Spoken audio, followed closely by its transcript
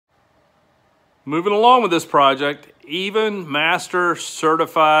Moving along with this project, even master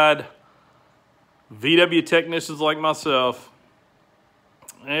certified VW technicians like myself,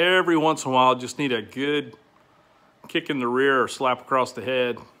 every once in a while just need a good kick in the rear or slap across the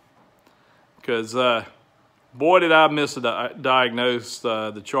head, because boy did I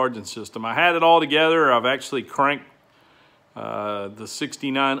misdiagnose the charging system. I had it all together. I've actually cranked the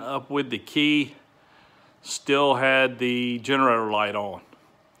 69 up with the key, still had the generator light on.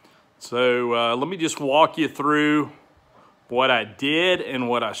 So let me just walk you through what I did and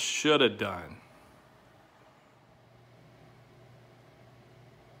what I should have done.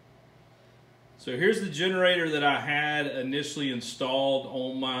 So here's the generator that I had initially installed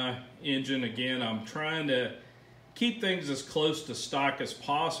on my engine. Again, I'm trying to keep things as close to stock as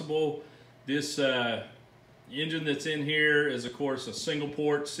possible. This engine that's in here is, of course, a single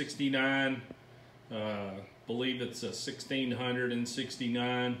port 69. Believe it's a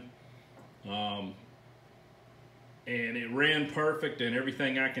 1669. And it ran perfect, and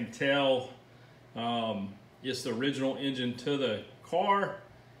everything I can tell, it's the original engine to the car,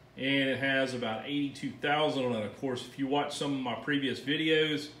 and it has about 82,000 on it. Of course, if you watch some of my previous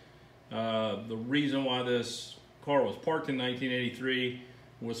videos, the reason why this car was parked in 1983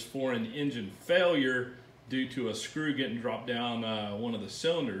 was for an engine failure due to a screw getting dropped down one of the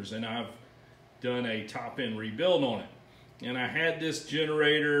cylinders, and I've done a top-end rebuild on it. And I had this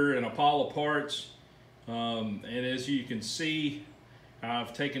generator in a pile of parts, and as you can see,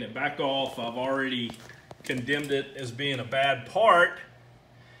 I've taken it back off. I've already condemned it as being a bad part,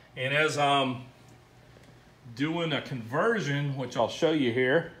 and as I'm doing a conversion, which I'll show you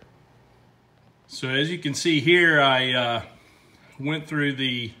here. So as you can see here, I went through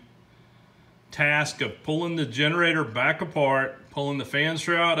the task of pulling the generator back apart, pulling the fan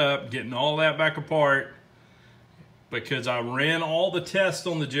shroud up, getting all that back apart, because I ran all the tests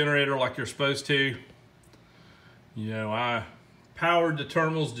on the generator like you're supposed to. You know, I powered the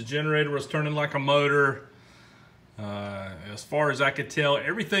terminals, the generator was turning like a motor. As far as I could tell,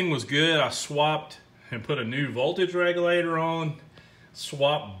 everything was good. I swapped and put a new voltage regulator on,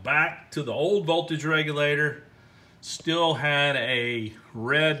 swapped back to the old voltage regulator, still had a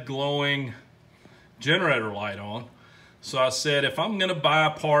red glowing generator light on. So I said, if I'm gonna buy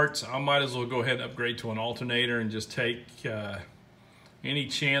parts, I might as well go ahead and upgrade to an alternator and just take any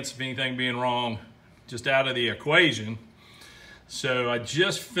chance of anything being wrong just out of the equation. So I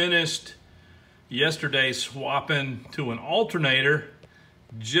just finished yesterday swapping to an alternator,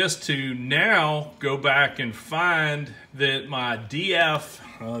 just to now go back and find that my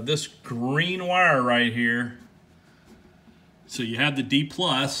DF, this green wire right here, so you have the D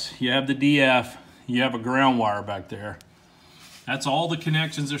plus, you have the DF, you have a ground wire back there. That's all the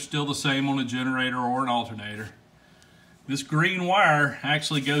connections are still the same on a generator or an alternator. This green wire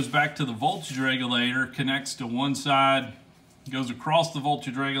actually goes back to the voltage regulator, connects to one side, goes across the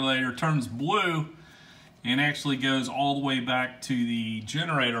voltage regulator, turns blue, and actually goes all the way back to the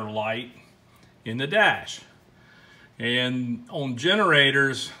generator light in the dash. And on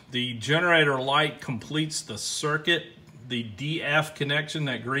generators, the generator light completes the circuit. The DF connection,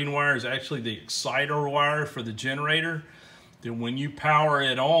 that green wire, is actually the exciter wire for the generator. Then when you power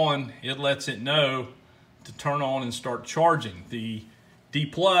it on, it lets it know to turn on and start charging. The D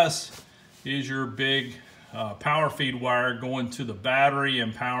plus is your big power feed wire going to the battery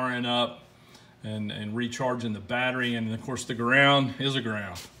and powering up and recharging the battery. And of course the ground is a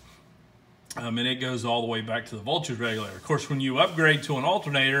ground. And it goes all the way back to the voltage regulator. Of course, when you upgrade to an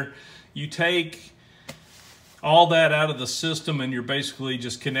alternator, you take all that out of the system and you're basically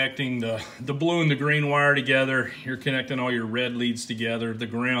just connecting the blue and the green wire together. You're connecting all your red leads together. The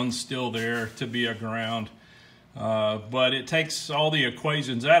ground's still there to be a ground, but it takes all the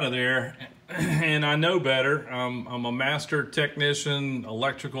equations out of there. And I know better. I'm a master technician.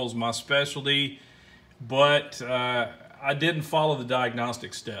 Electrical is my specialty, but I didn't follow the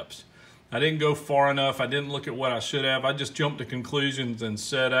diagnostic steps. I didn't go far enough. I didn't look at what I should have. I just jumped to conclusions and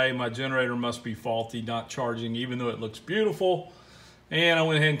said, hey, my generator must be faulty, not charging, even though it looks beautiful. And I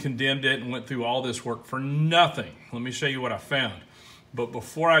went ahead and condemned it and went through all this work for nothing. Let me show you what I found. But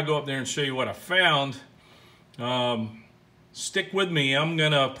before I go up there and show you what I found, stick with me. I'm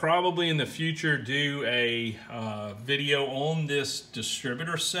gonna probably in the future do a video on this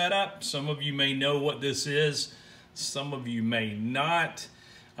distributor setup. Some of you may know what this is. Some of you may not.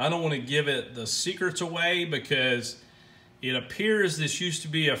 I don't want to give it the secrets away because it appears this used to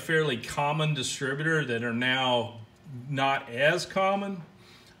be a fairly common distributor that are now not as common.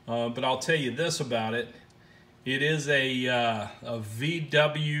 But I'll tell you this about it. It is a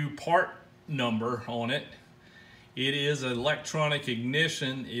VW part number on it. It is electronic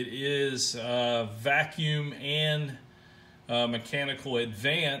ignition. It is vacuum and mechanical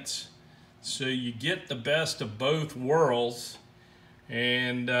advance. So you get the best of both worlds,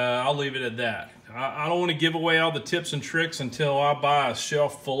 and I'll leave it at that. I don't want to give away all the tips and tricks until I buy a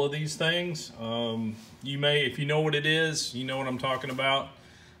shelf full of these things. You may, if you know what it is, you know what I'm talking about,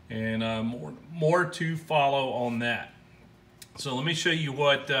 and more to follow on that. So let me show you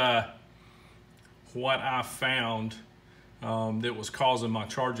what I found that was causing my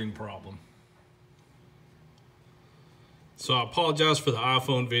charging problem. So I apologize for the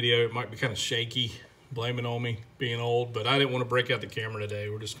iPhone video. It might be kind of shaky. Blame it on me being old, but I didn't want to break out the camera today.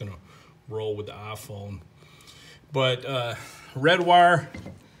 We're just gonna roll with the iPhone. But red wire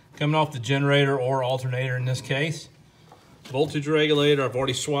coming off the generator or alternator in this case. Voltage regulator, I've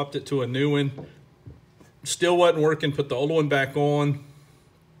already swapped it to a new one. Still wasn't working, put the old one back on.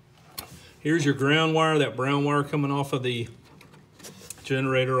 Here's your ground wire, that brown wire coming off of the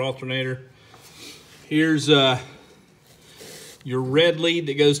generator alternator. Here's your red lead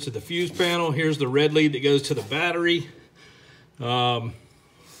that goes to the fuse panel. Here's the red lead that goes to the battery.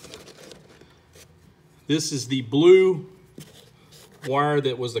 This is the blue wire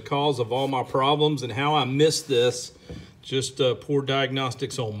that was the cause of all my problems, and how I missed this, just poor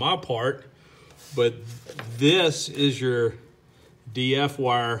diagnostics on my part. But this is your DF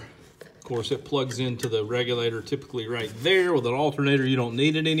wire. Of course, it plugs into the regulator typically right there. With an alternator, you don't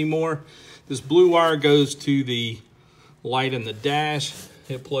need it anymore. This blue wire goes to the light in the dash.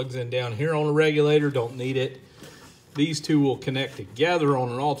 It plugs in down here on the regulator, don't need it. These two will connect together on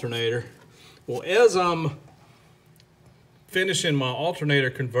an alternator. Well, as I'm finishing my alternator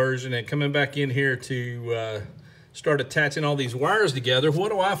conversion and coming back in here to start attaching all these wires together, what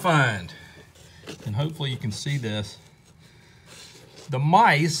do I find? And hopefully you can see this. The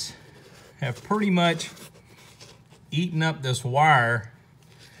mice have pretty much eaten up this wire,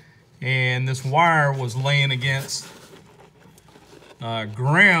 and this wire was laying against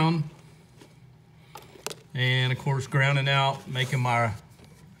ground, and of course grounding out, making my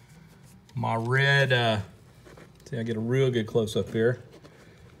red, see, I get a real good close up here,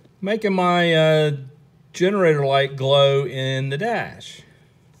 making my generator light glow in the dash.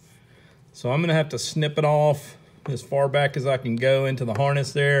 So I'm gonna have to snip it off as far back as I can go into the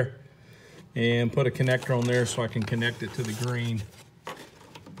harness there and put a connector on there so I can connect it to the green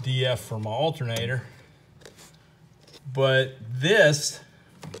DF for my alternator. But this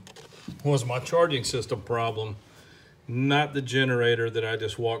was my charging system problem, not the generator that I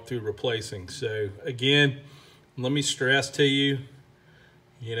just walked through replacing. So again, let me stress to you,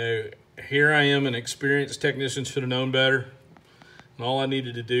 you know, here I am, an experienced technician, should have known better. And all I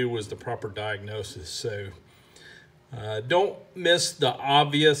needed to do was the proper diagnosis. So don't miss the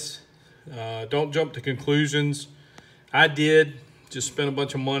obvious. Don't jump to conclusions. I did just spend a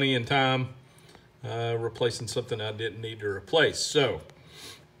bunch of money and time replacing something I didn't need to replace. So,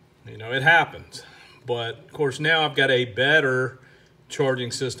 you know, it happens. But of course now I've got a better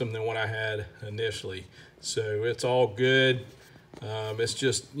charging system than what I had initially. So it's all good. It's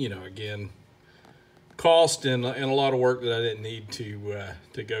just, you know, again, cost and a lot of work that I didn't need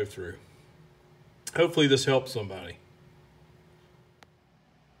to go through. Hopefully this helps somebody.